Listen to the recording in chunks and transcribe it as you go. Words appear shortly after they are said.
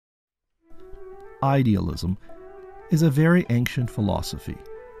idealism is a very ancient philosophy,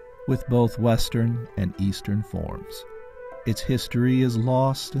 with both Western and Eastern forms. Its history is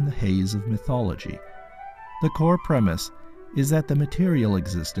lost in the haze of mythology. The core premise is that the material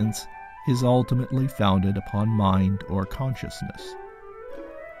existence is ultimately founded upon mind or consciousness.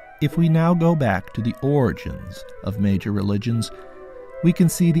 If we now go back to the origins of major religions, we can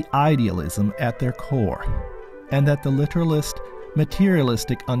see the idealism at their core, and that the literalist,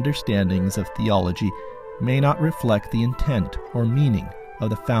 materialistic understandings of theology may not reflect the intent or meaning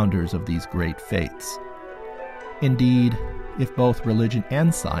of the founders of these great faiths. Indeed, if both religion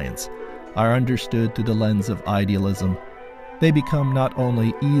and science are understood through the lens of idealism, they become not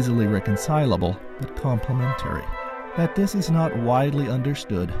only easily reconcilable, but complementary. That this is not widely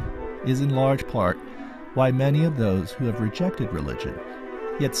understood is in large part why many of those who have rejected religion,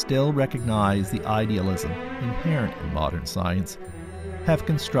 yet still recognize the idealism inherent in modern science, have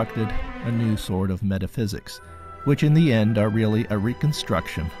constructed a new sort of metaphysics, which in the end are really a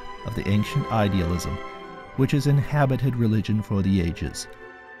reconstruction of the ancient idealism which has inhabited religion for the ages.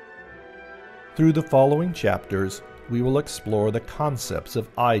 Through the following chapters, we will explore the concepts of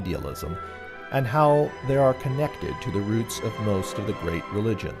idealism and how they are connected to the roots of most of the great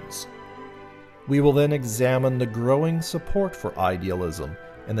religions. We will then examine the growing support for idealism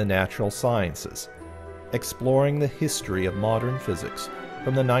in the natural sciences, exploring the history of modern physics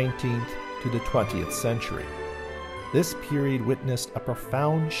from the 19th to the 20th century. This period witnessed a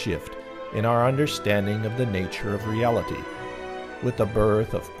profound shift in our understanding of the nature of reality, with the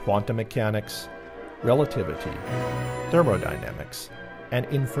birth of quantum mechanics, relativity, thermodynamics, and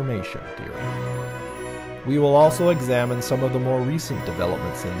information theory. We will also examine some of the more recent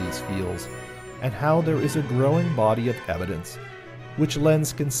developments in these fields and how there is a growing body of evidence which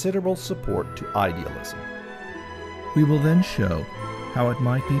lends considerable support to idealism. We will then show how it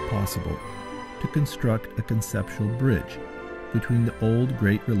might be possible to construct a conceptual bridge between the old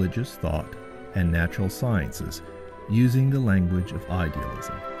great religious thought and natural sciences using the language of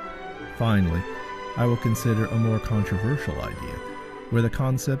idealism. Finally, I will consider a more controversial idea where the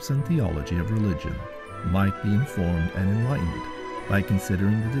concepts and theology of religion might be informed and enlightened by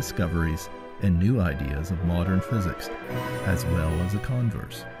considering the discoveries and new ideas of modern physics, as well as the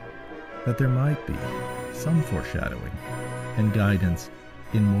converse, that there might be some foreshadowing and guidance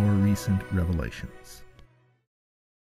in more recent revelations.